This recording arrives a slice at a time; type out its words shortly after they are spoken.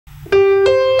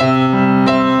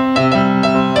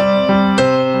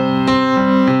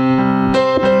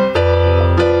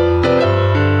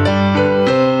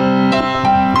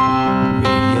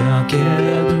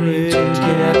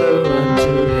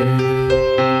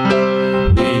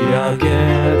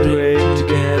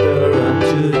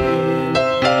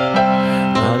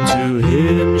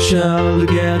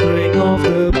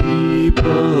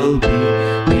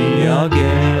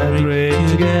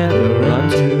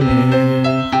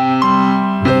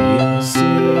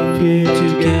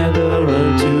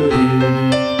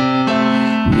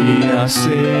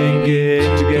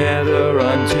singing together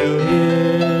unto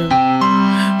Him.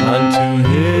 Unto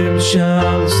Him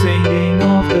shall the singing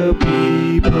of the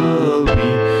people be.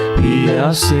 We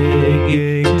are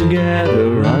singing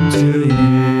together unto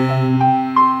Him.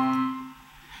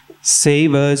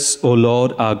 Save us, O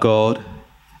Lord our God,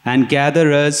 and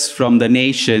gather us from the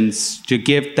nations to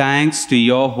give thanks to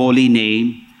your holy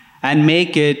name and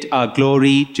make it our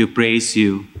glory to praise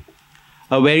you.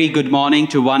 A very good morning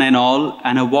to one and all,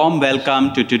 and a warm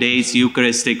welcome to today's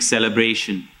Eucharistic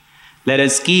celebration. Let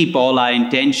us keep all our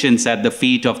intentions at the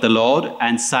feet of the Lord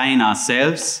and sign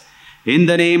ourselves in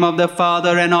the name of the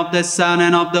Father and of the Son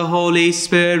and of the Holy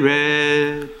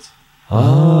Spirit.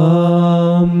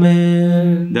 Amen.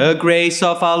 The grace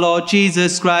of our Lord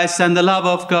Jesus Christ and the love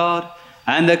of God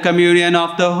and the communion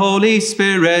of the Holy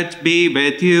Spirit be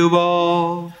with you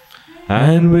all.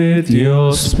 And with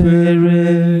your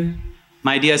spirit.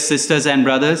 My dear sisters and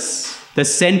brothers, the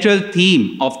central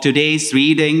theme of today's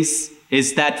readings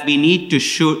is that we need to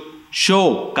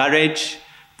show courage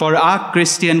for our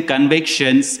Christian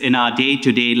convictions in our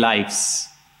day-to-day lives.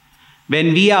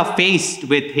 When we are faced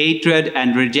with hatred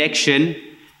and rejection,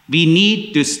 we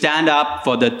need to stand up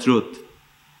for the truth.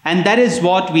 And that is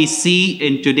what we see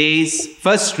in today's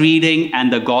first reading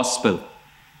and the Gospel.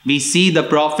 We see the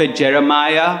prophet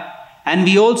Jeremiah, and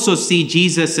we also see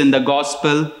Jesus in the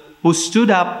Gospel, who stood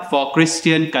up for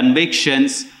Christian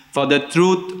convictions for the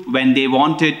truth when they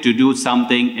wanted to do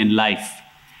something in life.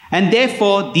 And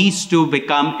therefore, these two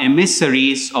become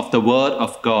emissaries of the Word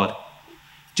of God.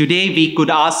 Today, we could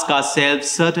ask ourselves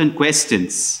certain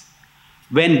questions.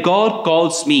 When God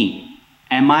calls me,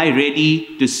 am I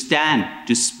ready to stand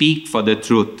to speak for the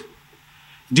truth?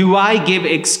 Do I give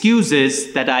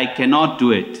excuses that I cannot do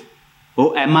it?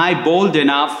 Or am I bold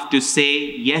enough to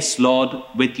say, yes, Lord,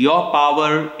 with your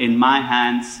power in my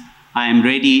hands, I am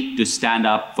ready to stand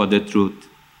up for the truth?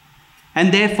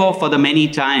 And therefore, for the many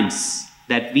times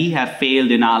that we have failed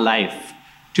in our life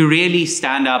to really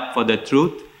stand up for the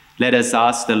truth, let us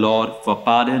ask the Lord for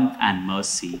pardon and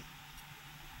mercy.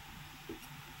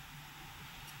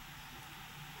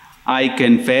 I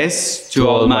confess to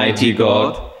Almighty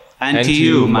God and to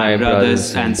you, my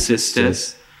brothers and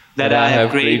sisters, that I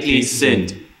have greatly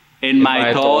sinned in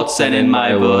my thoughts and in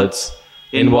my words,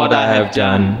 in what I have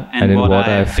done and in what I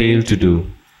have failed to do.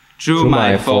 Through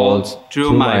my fault,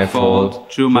 through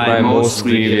my most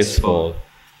grievous fault.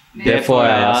 Therefore I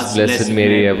ask Blessed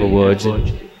Mary, ever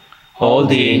Virgin, all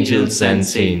the angels and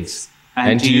saints,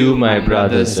 and to you, my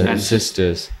brothers and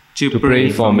sisters, to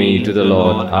pray for me to the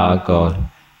Lord our God.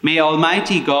 May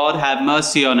Almighty God have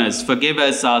mercy on us, forgive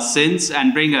us our sins,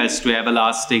 and bring us to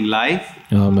everlasting life.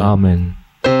 Amen.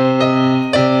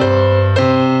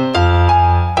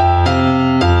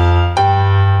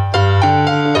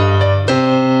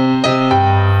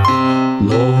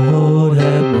 Lord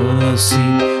have mercy,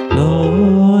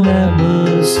 Lord have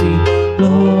mercy,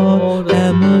 Lord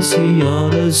have mercy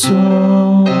on us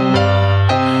all.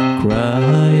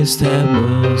 Christ have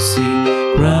mercy,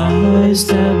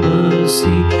 Christ have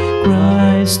mercy,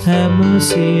 Christ have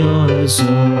mercy on us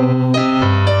all.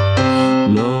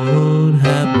 Lord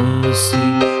have mercy,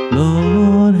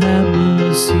 Lord have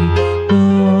mercy,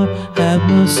 Lord have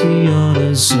mercy on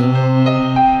us all.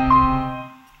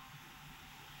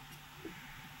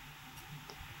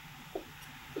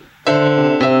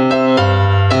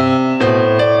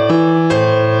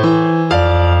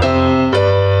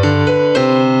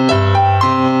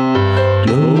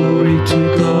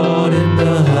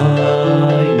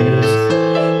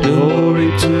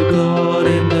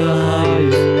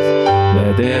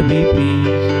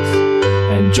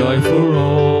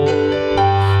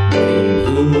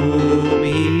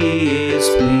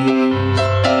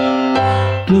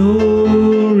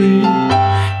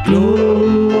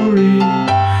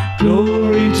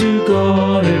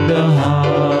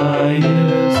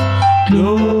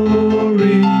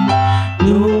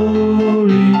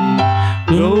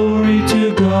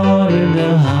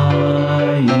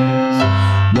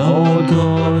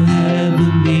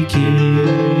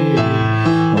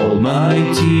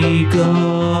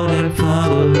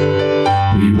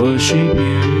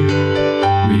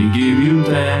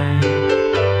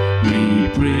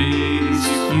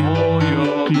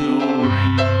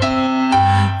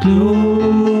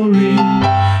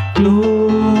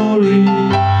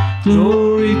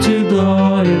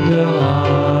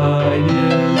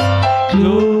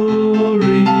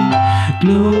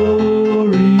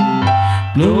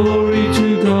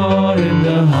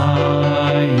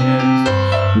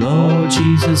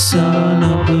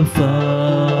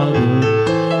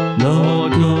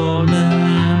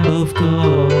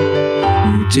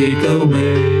 Take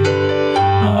away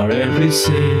our every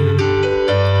sin.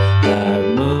 Have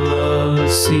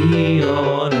mercy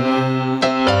on us.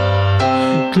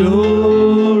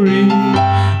 Glory,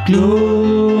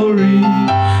 glory,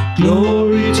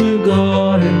 glory to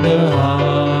God in the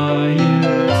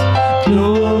highest.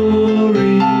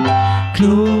 Glory,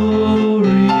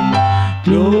 glory,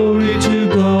 glory to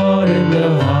God in the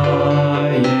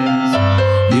highest.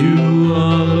 You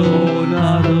alone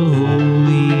are the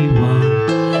Holy One.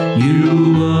 You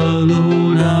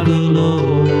alone are the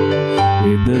Lord.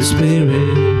 With the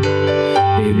Spirit,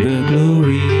 in the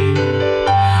glory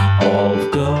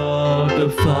of God the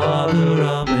Father.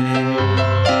 Amen.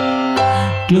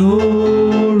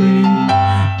 Glory,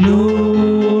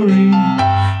 glory,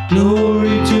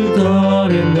 glory to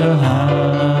God in the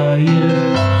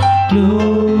highest.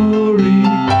 Glory,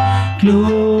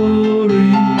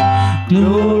 glory,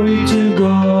 glory to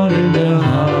God in the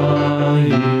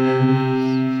highest.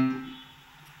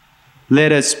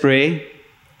 Let us pray.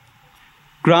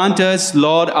 Grant us,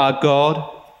 Lord our God,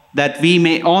 that we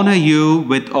may honor you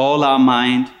with all our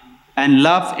mind and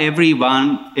love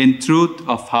everyone in truth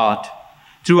of heart.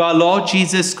 Through our Lord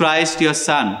Jesus Christ, your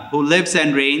Son, who lives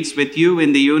and reigns with you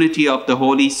in the unity of the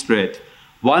Holy Spirit,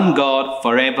 one God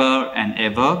forever and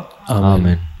ever.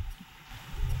 Amen.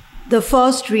 The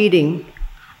first reading.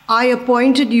 I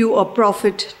appointed you a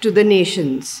prophet to the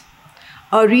nations.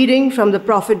 A reading from the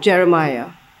prophet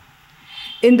Jeremiah.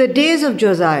 In the days of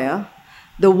Josiah,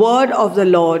 the word of the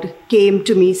Lord came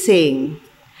to me, saying,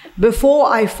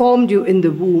 Before I formed you in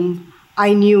the womb,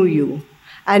 I knew you,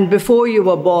 and before you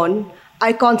were born,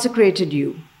 I consecrated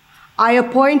you. I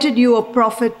appointed you a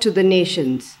prophet to the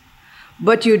nations.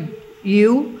 But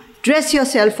you dress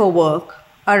yourself for work,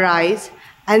 arise,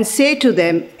 and say to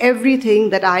them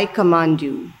everything that I command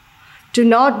you. Do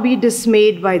not be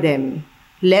dismayed by them,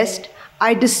 lest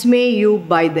I dismay you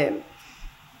by them.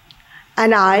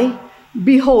 And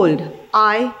behold,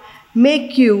 I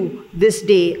make you this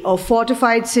day a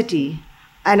fortified city,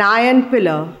 an iron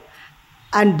pillar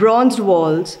and bronzed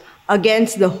walls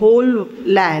against the whole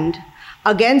land,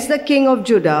 against the king of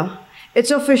Judah, its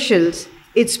officials,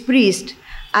 its priests,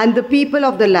 and the people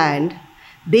of the land.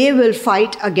 They will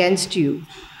fight against you,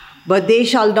 but they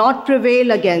shall not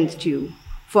prevail against you.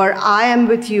 For I am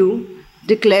with you,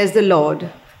 declares the Lord,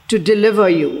 to deliver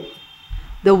you.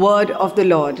 The word of the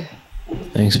Lord.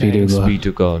 Thanks be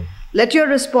to God. Let your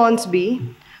response be,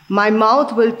 my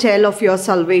mouth will tell of your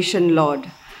salvation,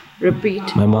 Lord.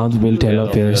 Repeat. My mouth will tell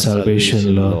of your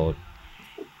salvation, Lord.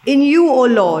 In you, O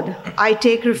Lord, I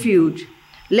take refuge.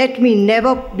 Let me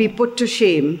never be put to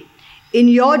shame. In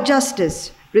your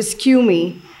justice, rescue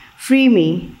me, free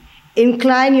me,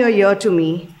 incline your ear to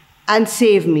me, and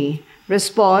save me.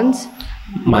 Response.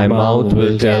 My mouth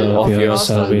will tell of your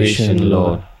salvation,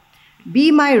 Lord.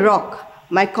 Be my rock,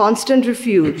 my constant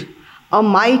refuge, a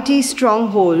mighty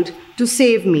stronghold to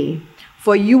save me.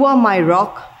 For you are my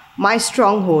rock, my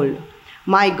stronghold.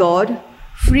 My God,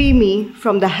 free me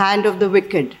from the hand of the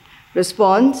wicked.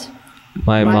 Response.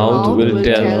 My mouth will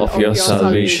tell of your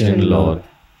salvation, Lord.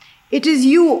 It is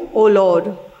you, O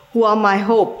Lord, who are my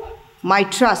hope, my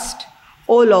trust.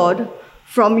 O Lord,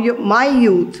 from my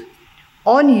youth,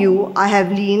 on you I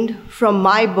have leaned from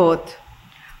my birth.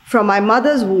 From my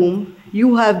mother's womb,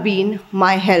 you have been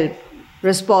my help.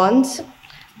 Response.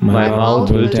 My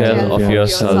mouth will tell of your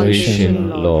salvation,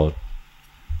 Lord.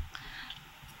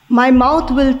 My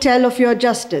mouth will tell of your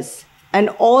justice, and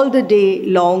all the day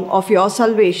long of your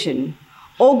salvation.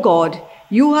 O God,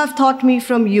 you have taught me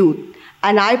from youth,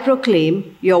 and I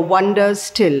proclaim your wonders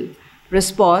still.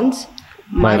 Response.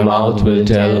 My mouth will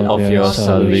tell of your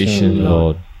salvation,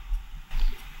 Lord.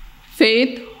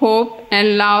 Faith, hope,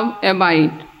 and love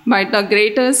abide, but the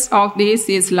greatest of these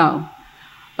is love.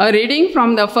 A reading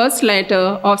from the first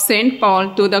letter of St.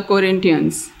 Paul to the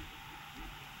Corinthians.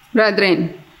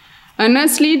 Brethren,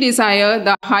 earnestly desire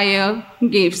the higher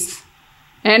gifts,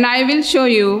 and I will show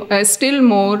you a still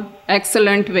more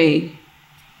excellent way.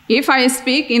 If I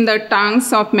speak in the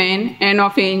tongues of men and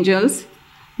of angels,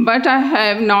 but I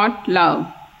have not love,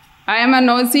 I am a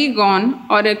noisy gong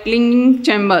or a clanging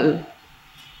cymbal.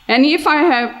 And if I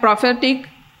have prophetic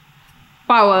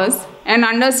powers and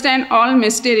understand all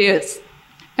mysteries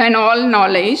and all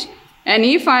knowledge, and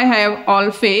if I have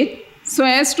all faith so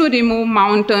as to remove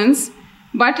mountains,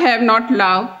 but have not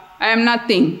love, I am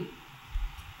nothing.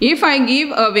 If I give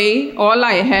away all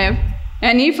I have,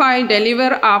 and if I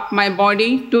deliver up my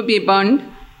body to be burned,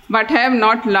 but have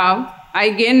not love,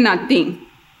 I gain nothing.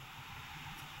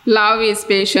 Love is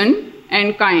patient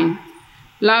and kind.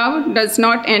 Love does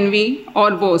not envy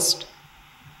or boast.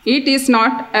 It is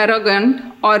not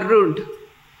arrogant or rude.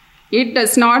 It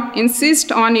does not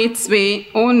insist on its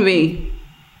own way.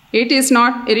 It is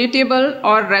not irritable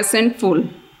or resentful.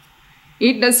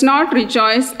 It does not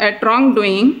rejoice at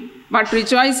wrongdoing, but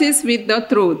rejoices with the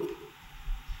truth.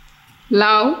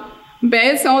 Love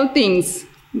bears all things,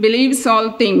 believes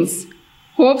all things,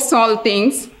 hopes all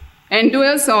things,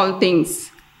 endures all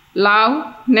things.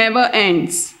 Love never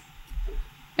ends.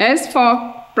 As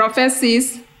for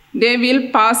prophecies, they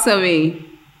will pass away.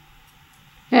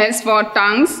 As for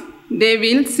tongues, they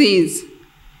will cease.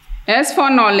 As for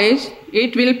knowledge,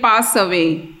 it will pass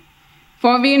away.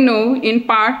 For we know in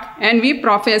part and we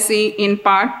prophesy in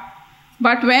part,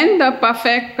 but when the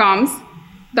perfect comes,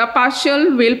 the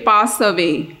partial will pass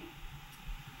away.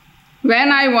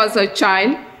 When I was a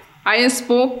child, I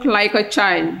spoke like a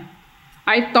child.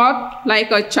 I thought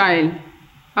like a child.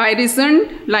 I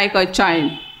reasoned like a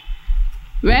child.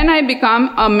 When I became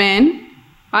a man,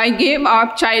 I gave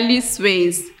up childish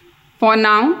ways. For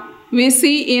now, we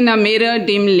see in a mirror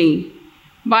dimly,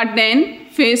 but then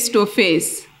face to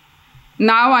face.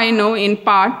 Now I know in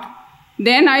part,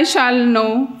 then I shall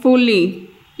know fully,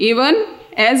 even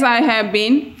as I have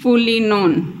been fully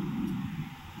known.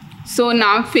 So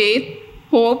now faith,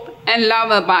 hope, and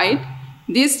love abide,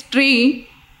 these three,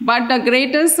 but the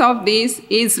greatest of these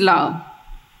is love.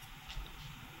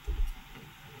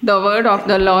 The word of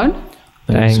the Lord.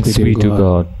 Thanks be to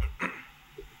God.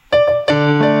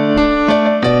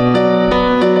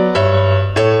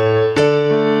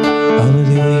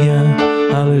 Hallelujah,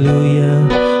 hallelujah,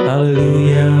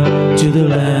 hallelujah to the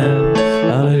Lamb.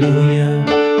 Hallelujah,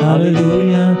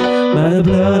 hallelujah, by the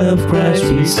blood of Christ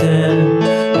we stand.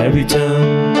 Every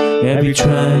tongue, every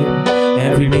tribe,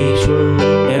 every nation,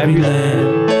 every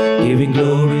land, giving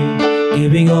glory,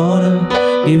 giving honor,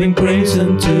 giving praise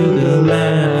unto the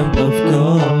Lamb of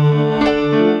God.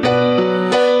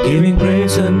 Giving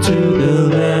praise unto the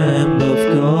Lamb of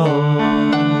God.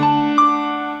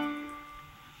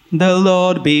 The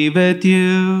Lord be with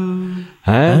you.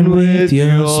 And with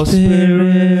your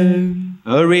spirit.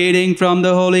 A reading from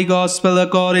the Holy Gospel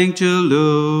according to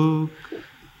Luke.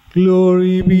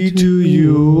 Glory be to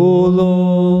you, O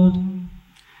Lord.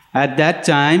 At that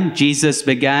time, Jesus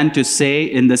began to say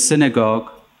in the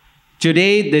synagogue,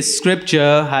 "Today this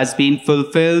scripture has been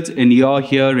fulfilled in your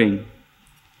hearing."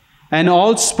 And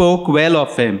all spoke well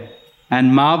of him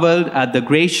and marveled at the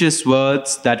gracious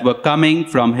words that were coming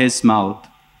from his mouth.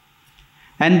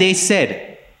 And they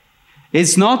said,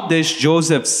 "Is not this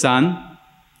Joseph's son?"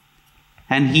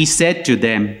 And he said to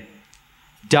them,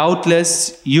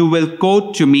 "Doubtless you will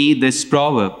quote to me this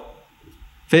proverb,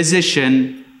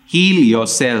 'Physician, heal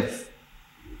yourself.'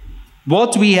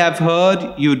 What we have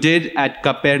heard you did at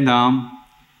Capernaum,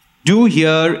 do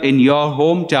here in your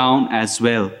hometown as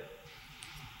well."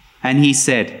 And he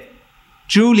said,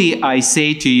 "Truly I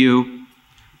say to you,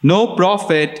 no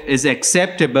prophet is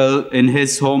acceptable in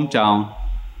his hometown.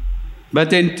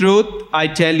 But in truth I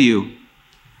tell you,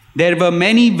 there were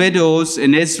many widows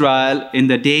in Israel in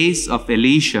the days of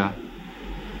Elisha,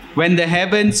 when the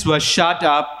heavens were shut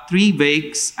up 3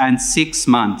 weeks and 6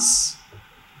 months.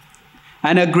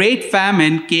 And a great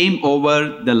famine came over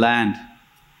the land.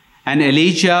 And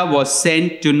Elijah was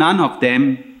sent to none of them,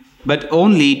 but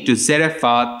only to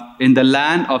Zarephath in the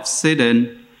land of Sidon,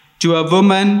 to a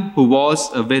woman who was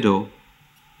a widow.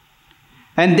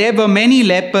 And there were many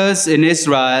lepers in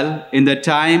Israel in the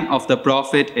time of the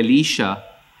prophet Elisha,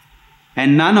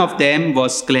 and none of them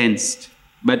was cleansed,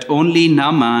 but only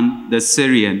Naaman the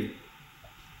Syrian.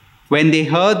 When they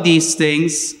heard these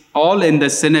things, all in the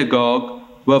synagogue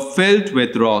were filled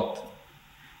with wrath.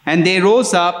 And they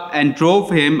rose up and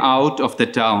drove him out of the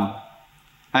town,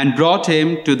 and brought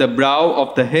him to the brow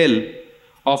of the hill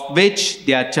of which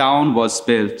their town was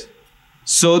built,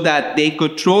 so that they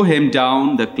could throw him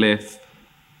down the cliff.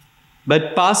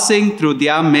 But passing through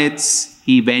their midst,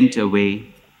 he went away.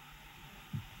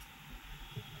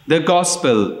 The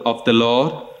Gospel of the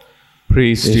Lord.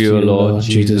 Praise to you, Lord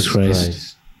Jesus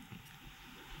Christ.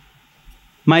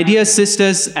 My dear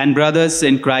sisters and brothers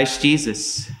in Christ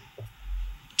Jesus,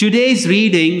 today's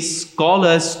readings call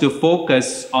us to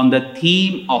focus on the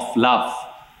theme of love.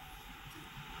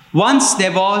 Once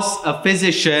there was a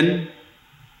physician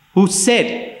who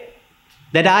said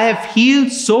that I have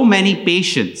healed so many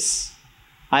patients.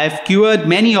 I have cured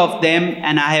many of them,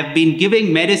 and I have been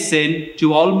giving medicine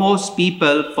to almost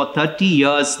people for 30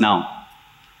 years now.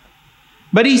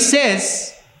 But he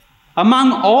says,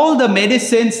 among all the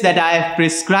medicines that I have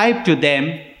prescribed to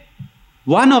them,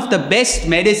 one of the best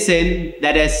medicine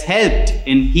that has helped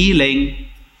in healing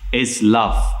is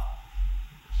love.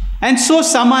 And so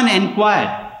someone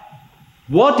inquired,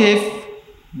 what if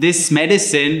this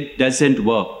medicine doesn't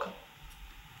work?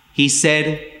 he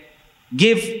said,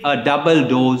 give a double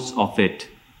dose of it.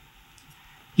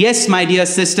 Yes, my dear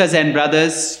sisters and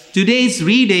brothers, today's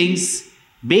readings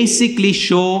basically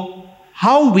show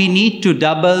how we need to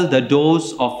double the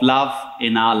dose of love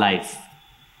in our life.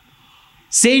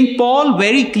 St. Paul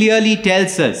very clearly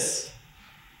tells us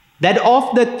that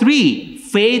of the three,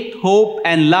 faith, hope,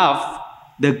 and love,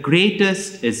 the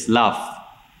greatest is love.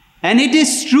 And it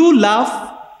is through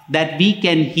love that we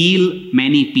can heal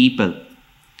many people.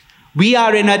 We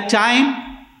are in a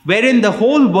time wherein the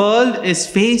whole world is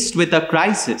faced with a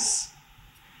crisis.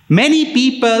 Many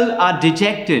people are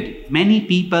dejected. Many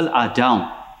people are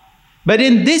down. But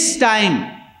in this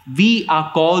time, we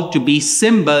are called to be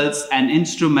symbols and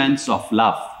instruments of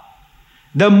love.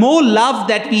 The more love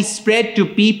that we spread to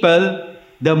people,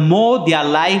 the more their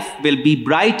life will be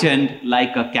brightened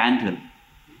like a candle.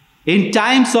 In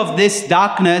times of this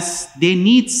darkness, they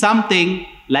need something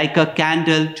like a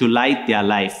candle to light their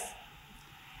life.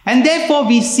 And therefore,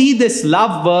 we see this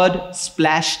love word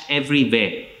splashed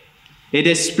everywhere. It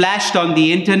is splashed on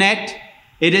the internet.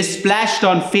 It is splashed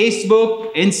on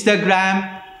Facebook,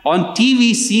 Instagram, on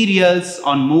TV serials,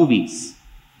 on movies.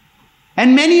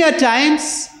 And many a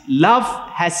times, love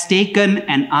has taken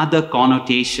another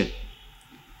connotation.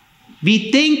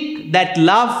 We think that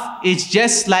love is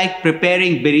just like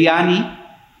preparing biryani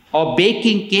or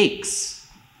baking cakes.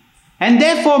 And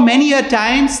therefore, many a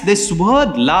times, this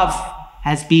word love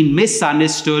has been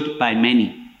misunderstood by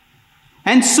many.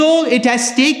 And so it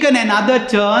has taken another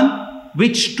turn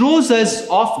which throws us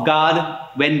off guard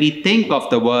when we think of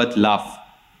the word love.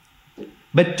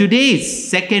 But today's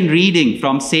second reading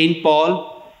from St.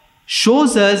 Paul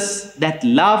shows us that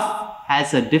love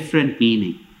has a different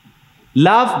meaning.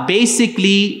 Love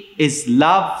basically is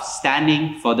love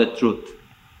standing for the truth.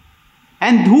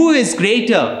 And who is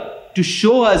greater to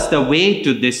show us the way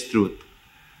to this truth?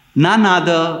 None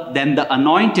other than the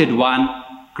Anointed One,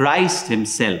 Christ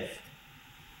Himself.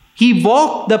 He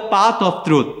walked the path of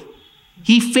truth.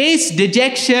 He faced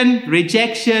dejection,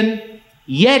 rejection,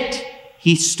 yet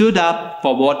He stood up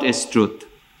for what is truth.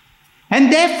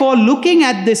 And therefore, looking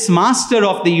at this Master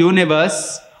of the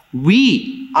universe,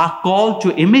 we are called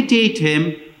to imitate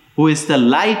Him who is the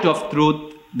light of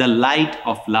truth, the light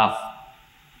of love.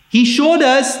 He showed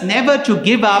us never to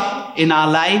give up in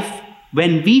our life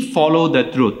when we follow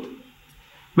the truth.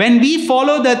 When we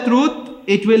follow the truth,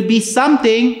 it will be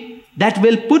something that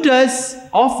will put us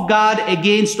off guard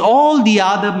against all the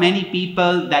other many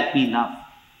people that we love,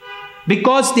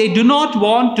 because they do not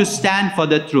want to stand for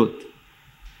the truth.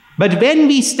 But when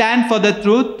we stand for the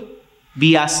truth,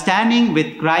 we are standing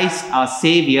with Christ our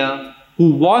Savior,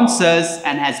 who wants us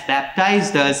and has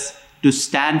baptized us to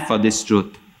stand for this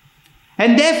truth.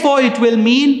 And therefore it will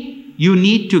mean you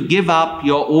need to give up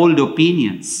your old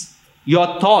opinions,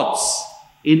 your thoughts,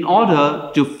 in order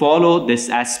to follow this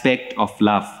aspect of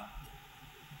love.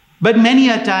 But many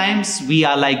a times we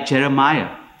are like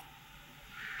Jeremiah.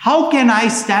 How can I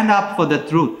stand up for the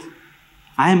truth?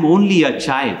 I am only a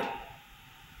child.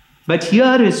 But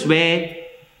here is where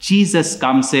Jesus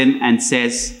comes in and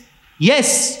says,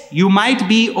 yes, you might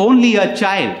be only a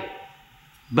child,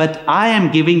 but I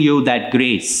am giving you that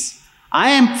grace. I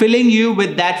am filling you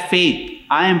with that faith.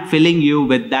 I am filling you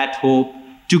with that hope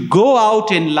to go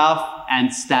out in love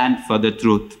and stand for the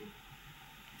truth.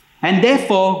 And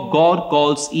therefore, God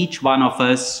calls each one of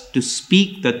us to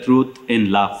speak the truth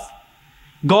in love.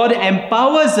 God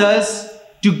empowers us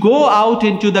to go out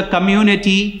into the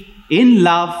community in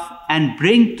love and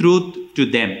bring truth to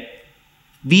them.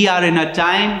 We are in a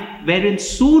time wherein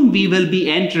soon we will be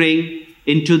entering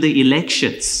into the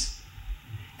elections.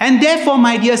 And therefore,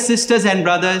 my dear sisters and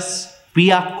brothers,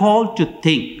 we are called to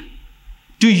think,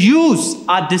 to use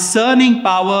our discerning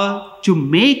power to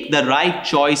make the right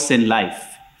choice in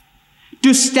life,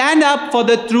 to stand up for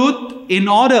the truth in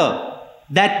order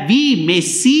that we may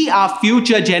see our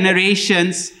future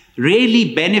generations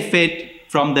really benefit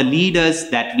from the leaders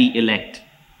that we elect.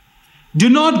 Do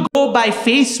not go by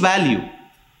face value.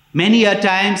 Many a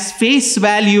times, face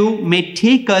value may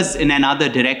take us in another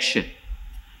direction.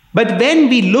 But when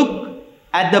we look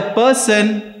at the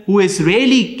person who is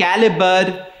really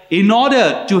calibered in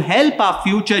order to help our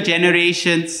future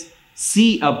generations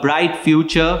see a bright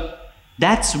future,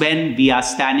 that's when we are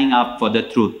standing up for the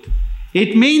truth.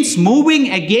 It means moving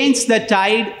against the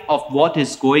tide of what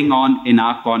is going on in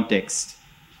our context.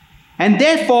 And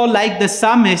therefore, like the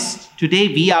psalmist, today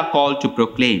we are called to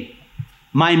proclaim,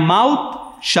 my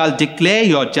mouth shall declare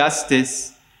your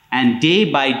justice, and day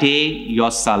by day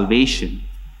your salvation.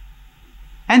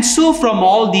 And so from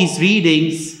all these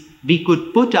readings, we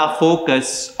could put our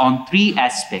focus on three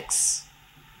aspects.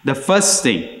 The first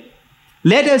thing,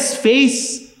 Let us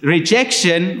face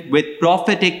rejection with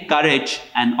prophetic courage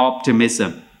and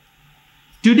optimism.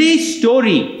 Today's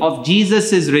story of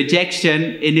Jesus'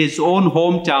 rejection in his own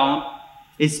hometown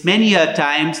is many a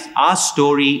times our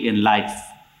story in life.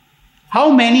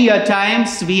 How many a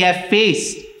times we have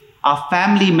faced our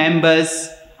family members,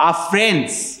 our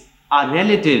friends, our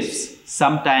relatives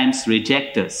sometimes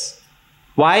reject us.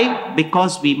 Why?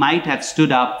 Because we might have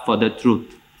stood up for the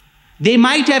truth. They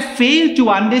might have failed to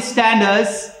understand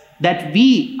us, that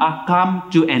we are come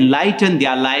to enlighten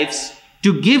their lives,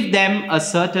 to give them a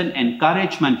certain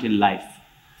encouragement in life.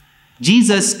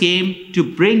 Jesus came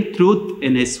to bring truth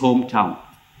in his hometown.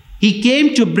 He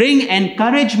came to bring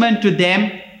encouragement to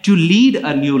them to lead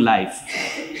a new life.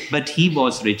 But he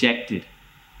was rejected.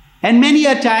 And many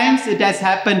a times it has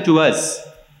happened to us.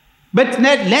 But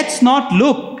let's not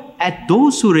look at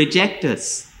those who reject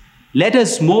us. Let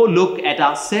us more look at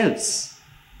ourselves.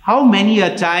 How many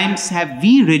a times have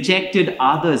we rejected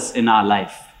others in our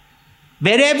life?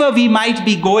 Wherever we might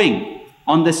be going,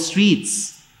 on the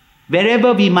streets,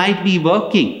 wherever we might be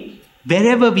working,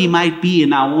 wherever we might be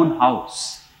in our own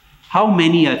house, how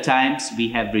many a times we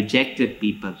have rejected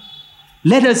people.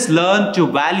 Let us learn to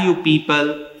value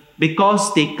people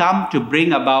because they come to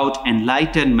bring about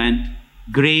enlightenment,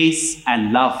 grace,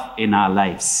 and love in our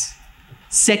lives.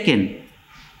 Second,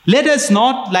 let us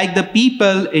not, like the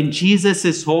people in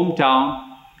Jesus'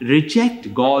 hometown,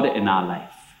 reject God in our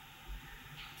life.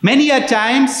 Many a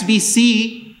times we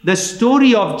see the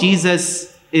story of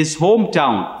Jesus, his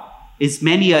hometown, is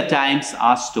many a times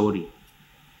our story.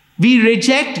 We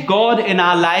reject God in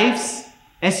our lives,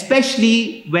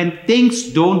 especially when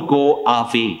things don't go our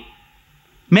way.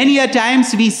 Many a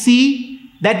times we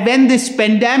see that when this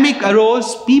pandemic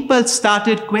arose, people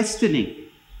started questioning,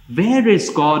 where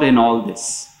is God in all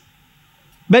this?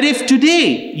 But if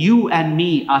today you and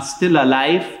me are still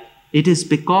alive, it is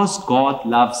because God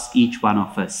loves each one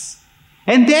of us.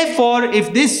 And therefore,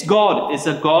 if this God is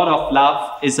a God of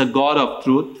love, is a God of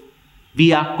truth,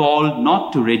 we are called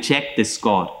not to reject this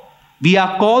God. We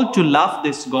are called to love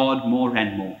this God more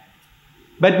and more.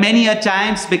 But many a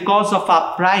times, because of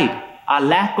our pride, our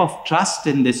lack of trust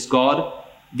in this God,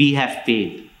 we have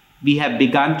failed. We have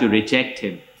begun to reject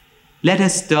him. Let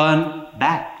us turn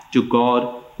back to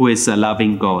God, who is a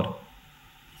loving God.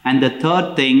 And the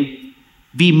third thing,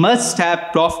 we must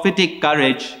have prophetic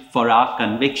courage for our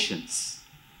convictions.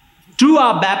 Through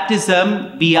our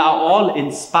baptism, we are all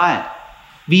inspired.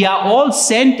 We are all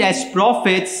sent as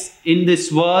prophets in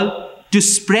this world to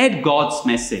spread God's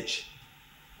message.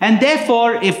 And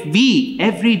therefore, if we,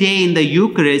 every day in the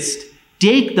Eucharist,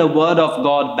 take the word of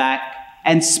God back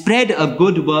and spread a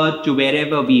good word to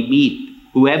wherever we meet,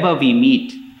 whoever we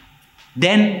meet,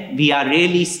 then we are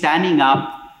really standing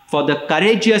up for the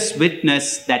courageous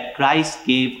witness that Christ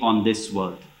gave on this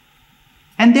world.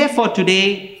 And therefore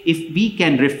today, if we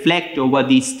can reflect over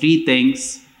these three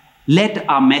things, let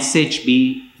our message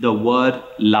be the word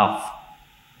love.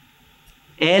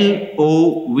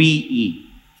 L-O-V-E.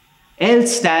 L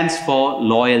stands for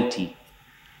loyalty.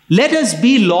 Let us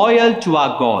be loyal to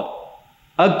our God,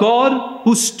 a God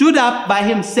who stood up by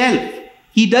himself.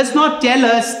 He does not tell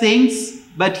us things,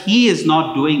 but he is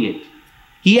not doing it.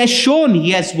 He has shown,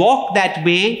 he has walked that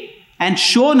way and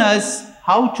shown us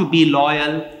how to be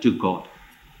loyal to God.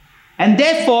 And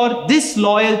therefore, this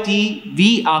loyalty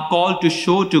we are called to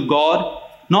show to God,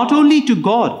 not only to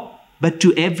God, but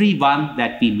to everyone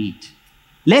that we meet.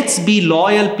 Let's be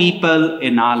loyal people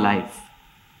in our life.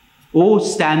 O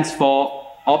stands for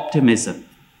optimism.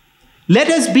 Let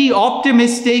us be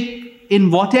optimistic in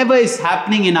whatever is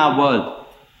happening in our world,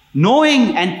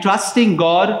 knowing and trusting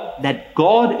God that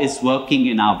God is working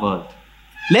in our world.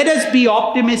 Let us be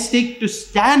optimistic to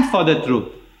stand for the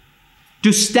truth,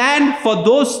 to stand for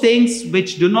those things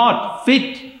which do not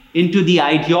fit into the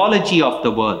ideology of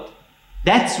the world.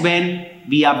 That's when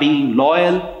we are being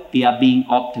loyal, we are being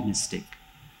optimistic.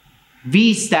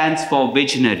 V stands for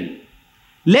visionary.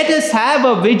 Let us have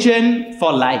a vision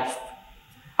for life.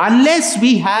 Unless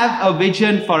we have a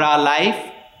vision for our life,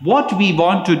 what we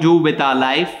want to do with our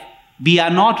life, we are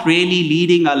not really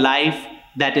leading a life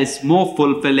that is more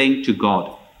fulfilling to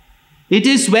God. It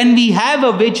is when we have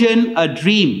a vision, a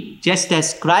dream, just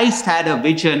as Christ had a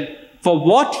vision for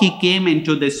what he came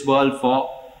into this world for,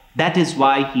 that is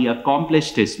why he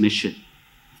accomplished his mission.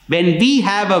 When we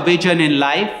have a vision in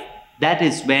life, that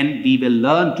is when we will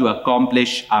learn to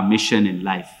accomplish our mission in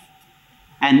life.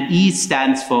 And E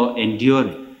stands for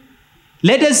enduring.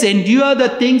 Let us endure the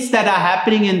things that are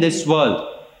happening in this world,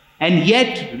 and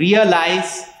yet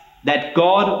realize that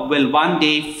God will one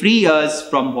day free us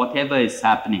from whatever is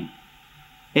happening.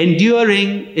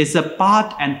 Enduring is a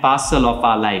part and parcel of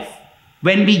our life.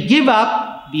 When we give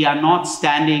up, we are not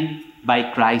standing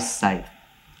by Christ's side.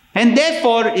 And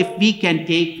therefore, if we can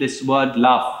take this word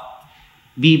love,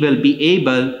 we will be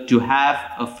able to have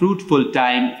a fruitful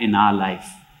time in our life.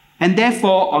 And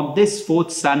therefore, on this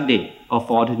fourth Sunday of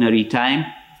ordinary time,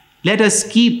 let us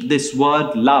keep this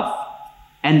word love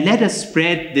and let us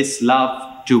spread this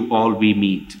love to all we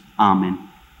meet. Amen.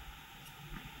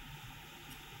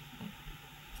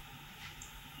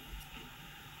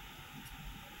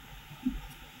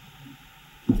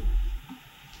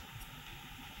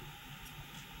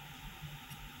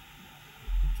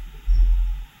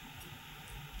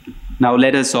 Now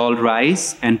let us all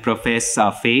rise and profess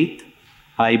our faith.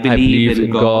 I believe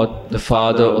in God, the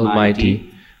Father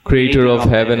Almighty, creator of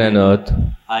heaven and earth.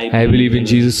 I believe in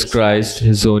Jesus Christ,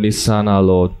 his only Son, our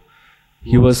Lord.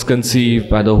 He was conceived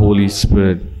by the Holy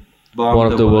Spirit,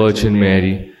 born of the Virgin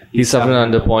Mary. He suffered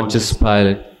under Pontius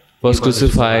Pilate, was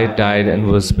crucified, died, and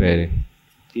was buried.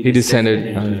 He descended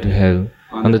into hell.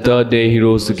 On the third day he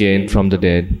rose again from the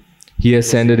dead. He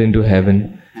ascended into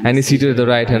heaven, and is seated at the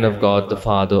right hand of God, the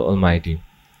Father Almighty.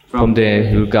 From there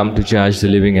he will come to judge the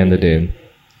living and the dead.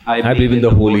 I believe in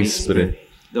the Holy Spirit,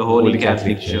 the Holy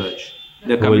Catholic Church,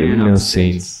 the communion of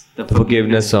saints, the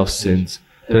forgiveness of sins,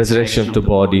 the resurrection of the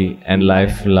body, and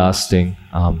life lasting.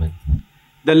 Amen.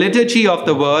 The liturgy of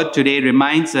the Word today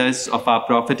reminds us of our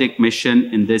prophetic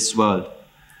mission in this world.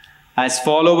 As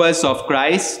followers of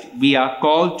Christ, we are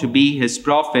called to be his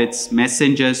prophets,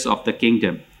 messengers of the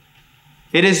kingdom.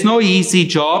 It is no easy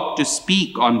job to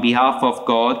speak on behalf of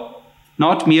God,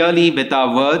 not merely with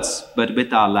our words, but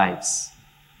with our lives.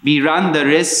 We run the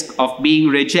risk of being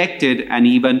rejected and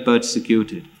even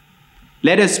persecuted.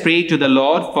 Let us pray to the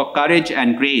Lord for courage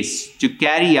and grace to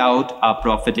carry out our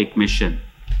prophetic mission.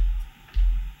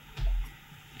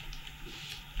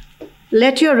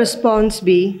 Let your response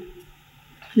be,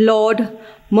 Lord,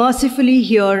 mercifully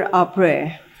hear our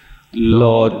prayer.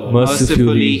 Lord,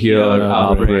 mercifully hear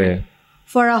our prayer.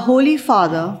 For our Holy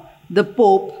Father, the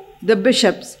Pope, the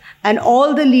bishops, and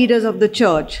all the leaders of the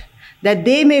Church, that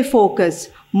they may focus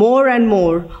more and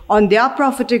more on their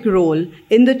prophetic role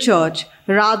in the Church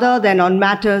rather than on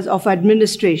matters of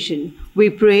administration, we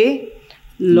pray,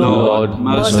 Lord,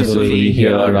 mercifully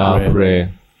hear our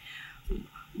prayer.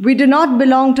 We do not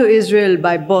belong to Israel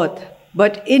by birth,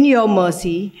 but in your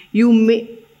mercy, you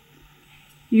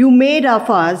made of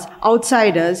us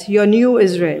outsiders your new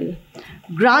Israel.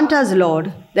 Grant us,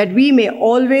 Lord, that we may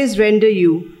always render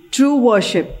you true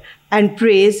worship and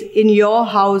praise in your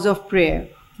house of prayer.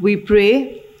 We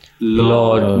pray,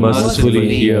 Lord,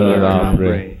 mercifully hear our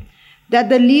prayer. That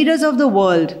the leaders of the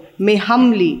world may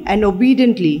humbly and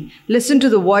obediently listen to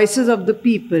the voices of the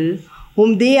people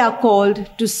whom they are called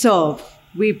to serve.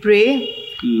 We pray,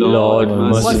 Lord,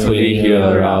 mercifully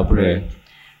hear our prayer.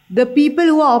 The people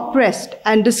who are oppressed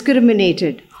and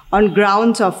discriminated on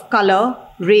grounds of color,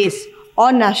 race,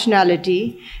 or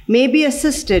nationality may be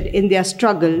assisted in their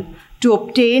struggle to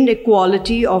obtain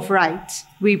equality of rights.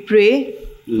 We pray,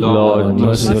 Lord,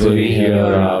 mercifully hear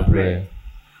our prayer.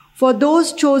 For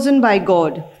those chosen by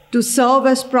God to serve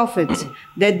as prophets,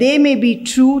 that they may be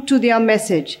true to their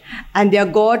message and their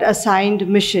God-assigned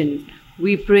mission,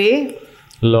 we pray,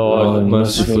 Lord,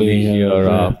 mercifully hear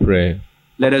our prayer.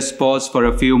 Let us pause for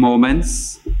a few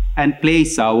moments and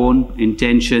place our own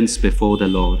intentions before the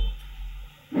Lord.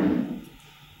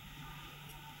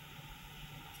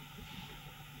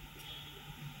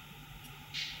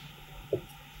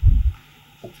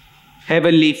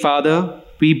 Heavenly Father,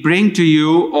 we bring to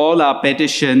you all our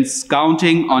petitions,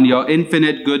 counting on your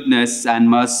infinite goodness and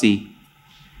mercy.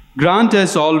 Grant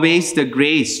us always the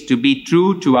grace to be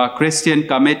true to our Christian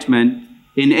commitment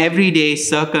in everyday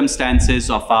circumstances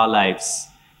of our lives.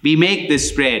 We make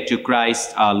this prayer to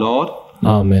Christ our Lord.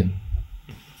 Amen.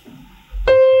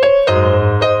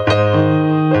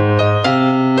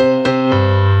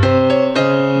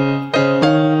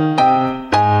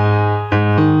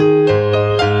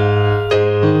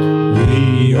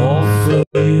 We offer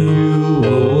you, O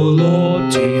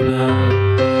Lord,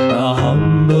 tonight, our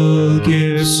humble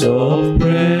gifts of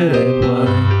bread and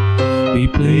wine. We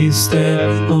place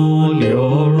them on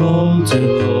your altar,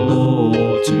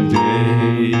 Lord,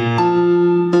 today.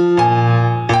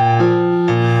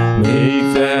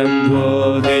 Make them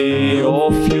worthy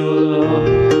of your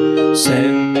love.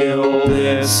 Send your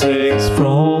blessings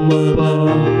from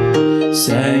above.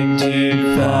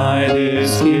 Sanctify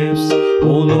these gifts, O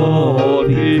Lord,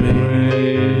 we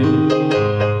pray.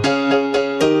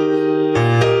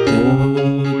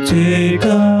 Oh, take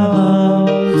our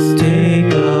hearts,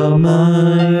 take our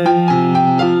minds,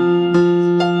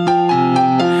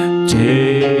 take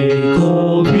Take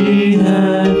all we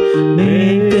have,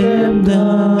 make them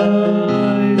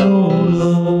thine, O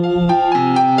Lord.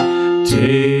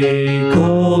 Take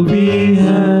all we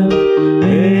have,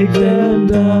 make them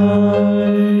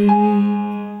thine.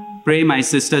 Pray, my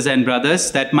sisters and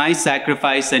brothers, that my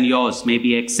sacrifice and yours may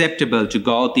be acceptable to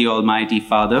God the Almighty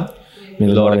Father. May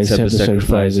the Lord accept the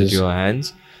sacrifice at your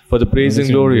hands for the praise and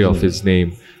glory of His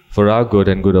name, for our good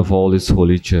and good of all His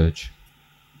holy church.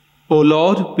 O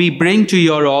Lord, we bring to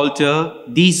your altar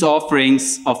these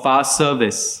offerings of our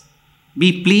service.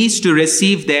 Be pleased to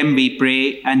receive them, we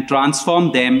pray, and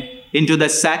transform them into the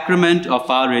sacrament of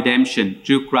our redemption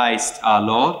through Christ our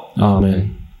Lord.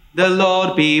 Amen. The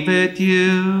Lord be with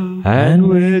you. And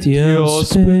with your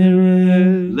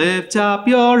spirit. Lift up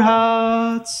your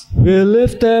hearts. We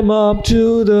lift them up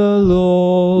to the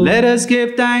Lord. Let us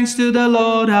give thanks to the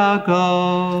Lord our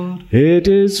God. It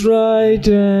is right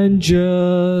and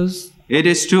just. It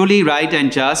is truly right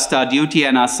and just, our duty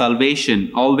and our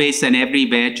salvation, always and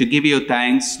everywhere, to give you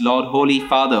thanks, Lord, Holy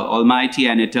Father, Almighty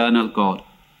and eternal God.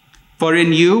 For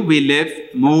in you we live,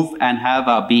 move, and have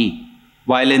our being.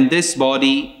 While in this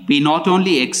body, we not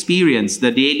only experience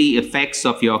the daily effects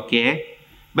of your care,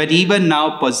 but even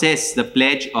now possess the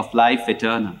pledge of life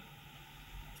eternal.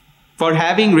 For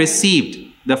having received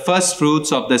the first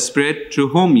fruits of the Spirit, through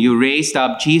whom you raised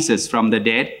up Jesus from the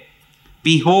dead,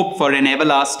 we hope for an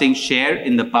everlasting share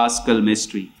in the Paschal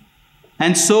mystery.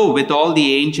 And so, with all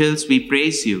the angels, we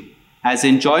praise you, as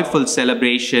in joyful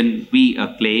celebration we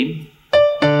acclaim.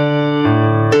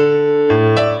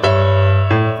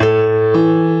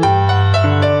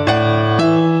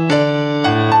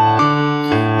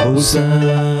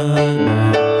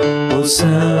 Hosanna,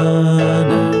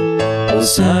 Hosanna,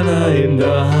 Hosanna in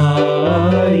the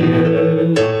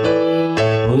highest.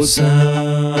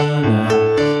 Hosanna,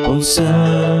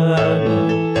 Hosanna,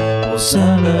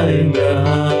 Hosanna in the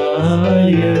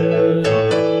highest.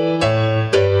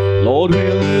 Lord, we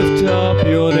lift up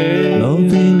your name. Lord, we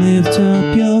lift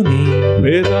up your name.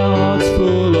 With our hearts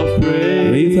full of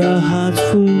praise. With our hearts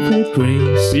full with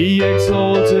grace. Be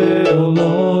exalted, O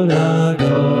Lord our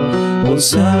God.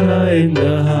 Hosanna in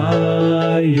the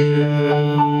highest.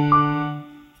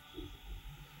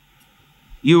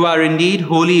 You are indeed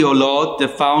holy, O Lord, the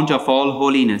fount of all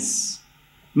holiness.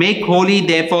 Make holy,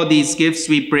 therefore, these gifts,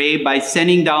 we pray, by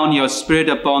sending down your Spirit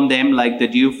upon them like the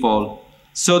dewfall,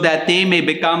 so that they may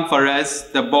become for us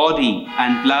the body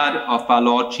and blood of our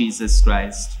Lord Jesus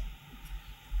Christ.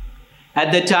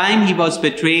 At the time he was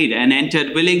betrayed and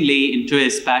entered willingly into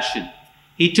his passion,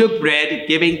 he took bread,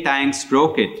 giving thanks,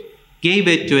 broke it, gave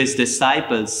it to his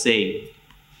disciples, saying,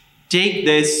 "Take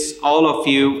this, all of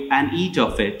you, and eat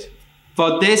of it,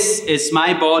 for this is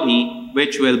my body,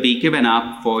 which will be given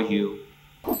up for you."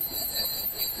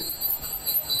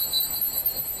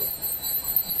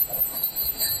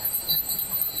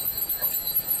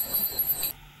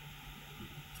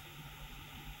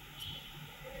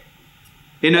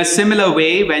 In a similar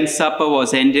way, when supper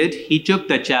was ended, he took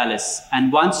the chalice,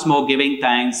 and once more giving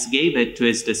thanks, gave it to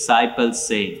his disciples,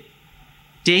 saying,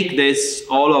 "Take this,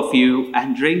 all of you,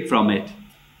 and drink from it.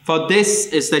 For this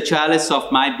is the chalice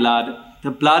of my blood,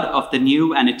 the blood of the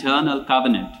new and eternal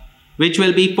covenant, which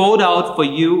will be poured out for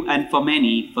you and for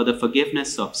many for the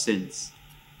forgiveness of sins.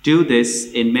 Do this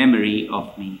in memory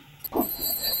of me."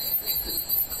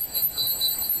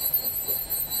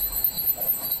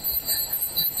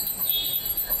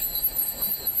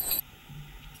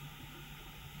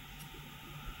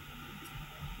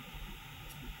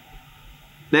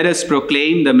 Let us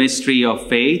proclaim the mystery of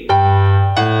faith.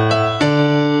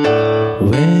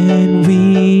 When we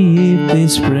eat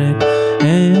this bread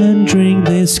and drink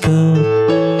this cup,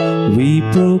 we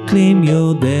proclaim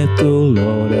your death, O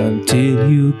Lord, until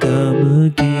you come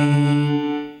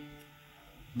again.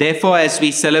 Therefore, as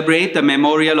we celebrate the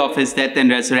memorial of his death and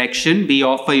resurrection, we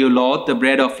offer you, Lord, the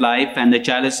bread of life and the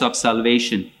chalice of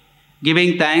salvation,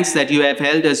 giving thanks that you have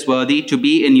held us worthy to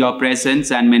be in your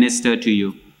presence and minister to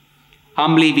you.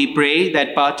 Humbly we pray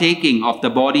that partaking of the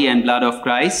body and blood of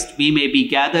Christ, we may be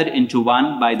gathered into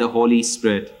one by the Holy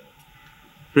Spirit.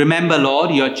 Remember, Lord,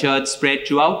 your church spread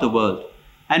throughout the world,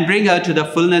 and bring her to the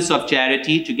fullness of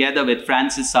charity, together with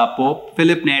Francis our Pope,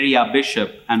 Philip Neri our Bishop,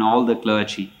 and all the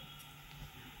clergy.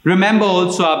 Remember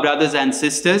also our brothers and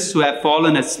sisters who have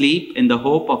fallen asleep in the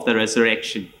hope of the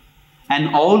resurrection,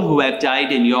 and all who have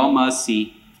died in your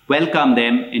mercy, welcome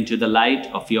them into the light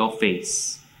of your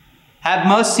face. Have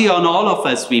mercy on all of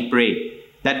us, we pray,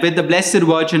 that with the Blessed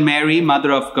Virgin Mary,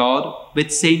 Mother of God,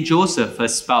 with Saint Joseph, her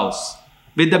spouse,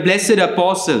 with the blessed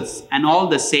apostles and all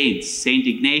the saints, Saint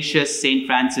Ignatius, Saint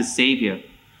Francis Xavier,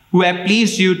 who have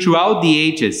pleased you throughout the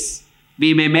ages,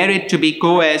 we may merit to be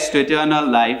co-heirs to eternal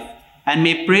life and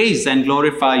may praise and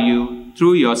glorify you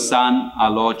through your Son,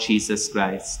 our Lord Jesus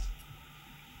Christ.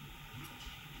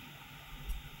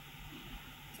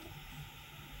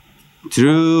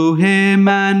 Through him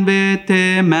and with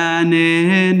him and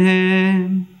in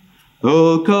him,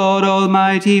 O God,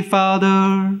 Almighty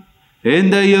Father, in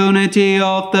the unity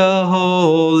of the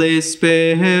Holy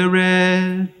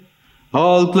Spirit,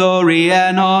 all glory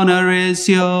and honor is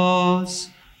yours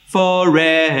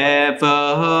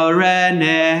forever and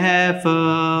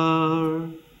ever.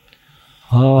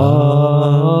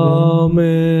 Amen.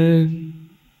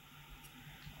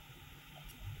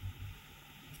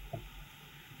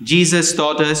 Jesus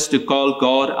taught us to call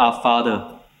God our Father,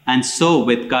 and so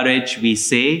with courage we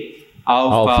say,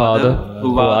 Our Father,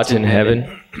 who art in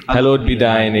heaven, hallowed be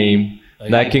thy name.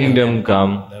 Thy kingdom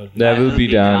come, thy will be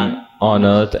done on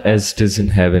earth as it is in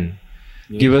heaven.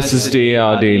 Give us this day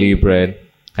our daily bread,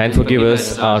 and forgive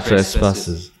us our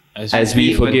trespasses, as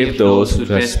we forgive those who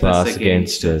trespass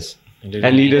against us.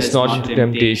 And lead us not into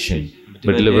temptation,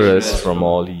 but deliver us from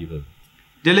all evil.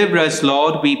 Deliver us,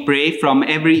 Lord, we pray, from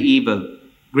every evil.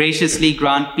 Graciously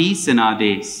grant peace in our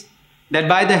days, that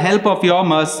by the help of your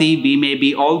mercy we may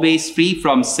be always free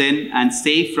from sin and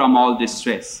safe from all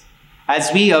distress,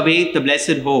 as we await the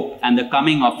blessed hope and the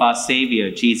coming of our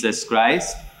Saviour, Jesus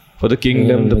Christ. For the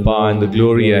kingdom, the power, and the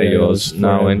glory are yours,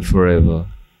 now and forever.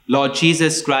 Lord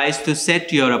Jesus Christ, who said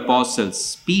to your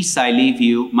apostles, Peace I leave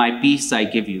you, my peace I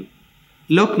give you.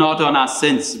 Look not on our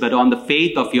sins, but on the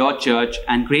faith of your church,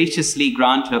 and graciously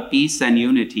grant her peace and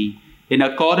unity, in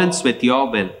accordance with your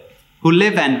will, who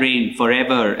live and reign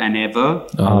forever and ever.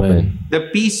 Amen. The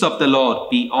peace of the Lord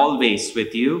be always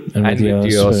with you. And with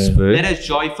your spirit. Let us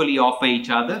joyfully offer each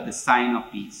other the sign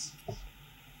of peace.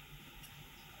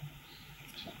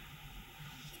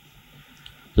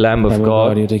 Lamb of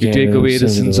God, you take away the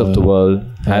sins of the world,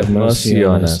 have mercy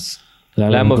on us.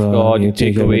 Lamb of God, you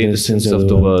take away the sins of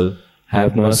the world,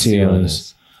 have mercy on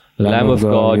us. Lamb of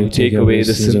God, you take away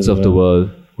the sins of the world,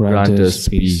 grant us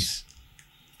peace.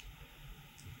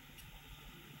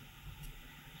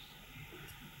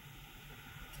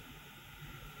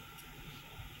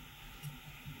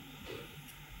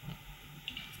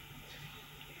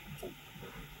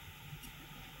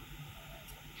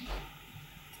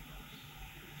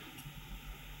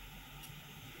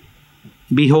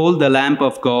 Behold the Lamb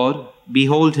of God,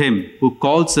 behold him who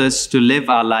calls us to live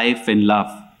our life in love.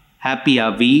 Happy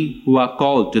are we who are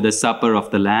called to the supper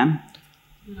of the Lamb.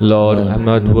 Lord, I am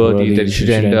not worthy that you should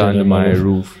enter under my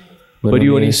roof, but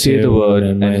you only say the word,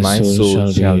 and my soul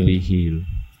shall be healed.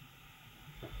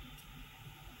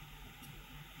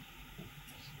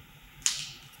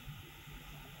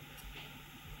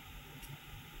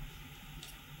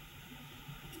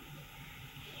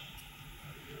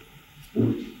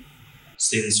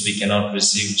 Since we cannot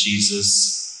receive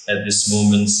Jesus at this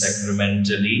moment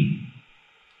sacramentally,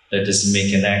 let us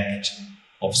make an act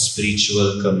of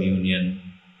spiritual communion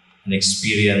and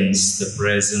experience the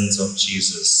presence of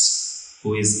Jesus,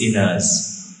 who is in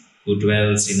us, who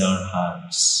dwells in our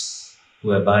hearts,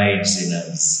 who abides in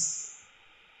us.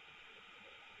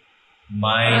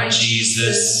 My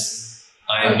Jesus,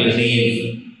 I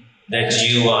believe that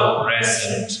you are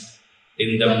present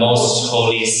in the most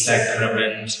holy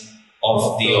sacrament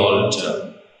of the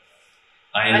altar.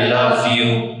 I love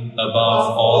you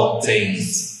above all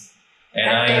things, and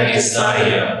I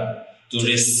desire to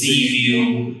receive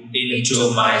you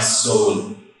into my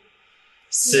soul.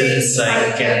 Since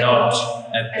I cannot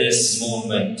at this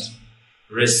moment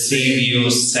receive you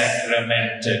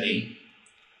sacramentally,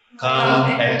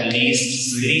 come at least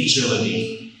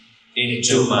spiritually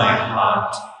into my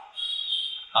heart.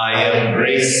 I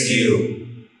embrace you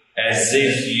as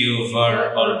if you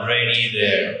were already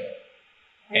there,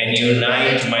 and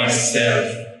unite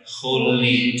myself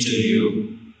wholly to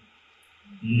you.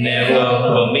 Never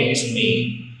permit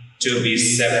me to be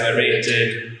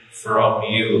separated from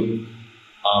you.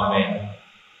 Amen.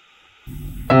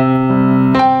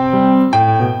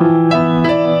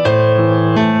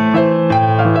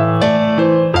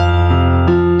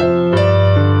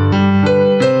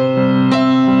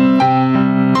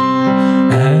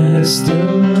 As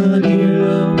the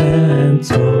deer pants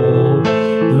for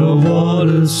the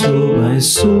waters, so my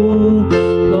soul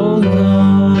longs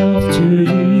after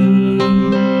you.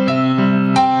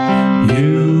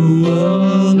 You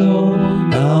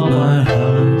alone are my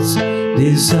heart's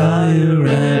desire,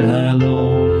 and I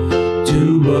long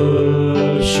to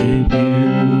worship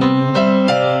you.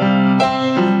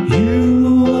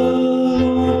 You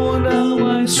alone are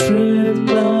my strength,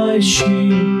 my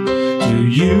shield. To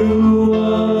you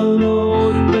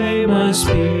alone may my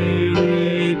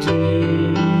spirit yield.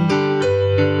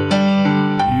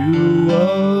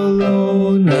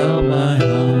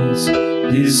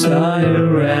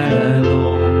 desire and I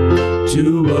long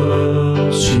to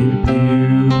worship you.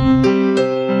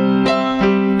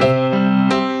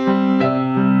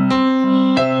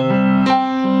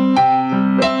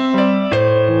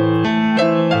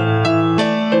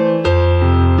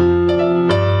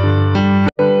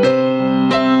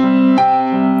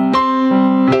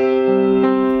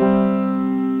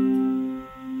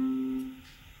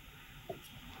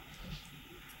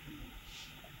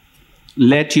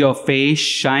 Let your face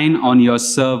shine on your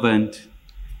servant.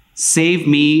 Save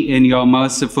me in your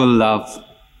merciful love.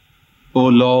 O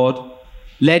Lord,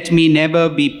 let me never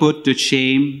be put to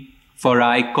shame, for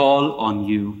I call on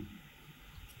you.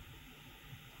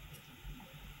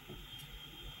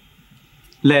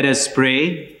 Let us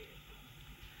pray.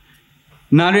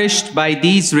 Nourished by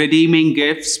these redeeming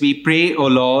gifts, we pray, O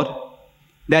Lord,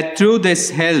 that through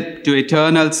this help to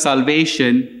eternal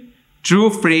salvation,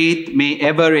 true faith may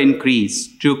ever increase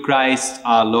through Christ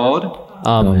our Lord.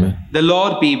 Amen. The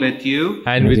Lord be with you.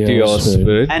 And with your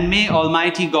spirit. And may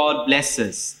Almighty God bless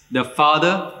us, the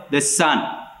Father, the Son,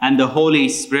 and the Holy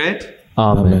Spirit.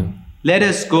 Amen. Let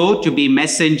us go to be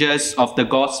messengers of the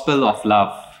gospel of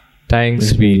love.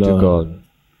 Thanks be to God.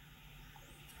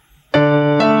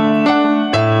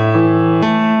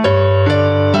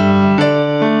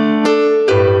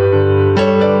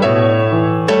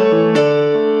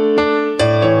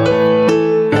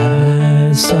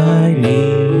 As I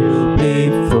kneel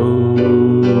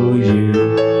before you,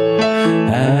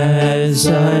 as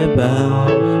I bow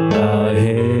my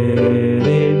head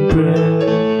in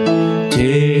prayer,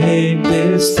 take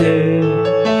this day,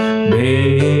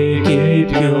 make it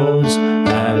yours,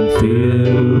 and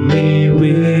fill me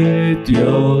with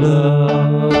your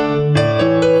love.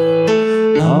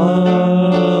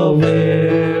 Ave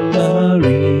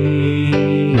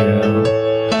Maria,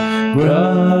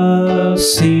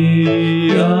 gracia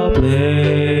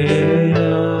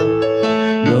plena,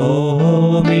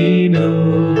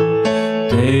 Dominus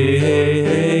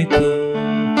tecum,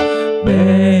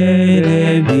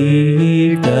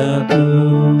 benedicta tu.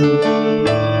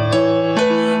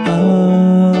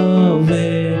 Ave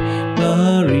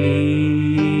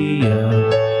Maria,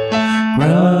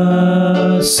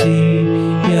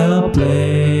 gracia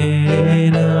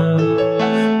plena,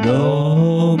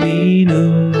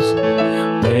 Dominus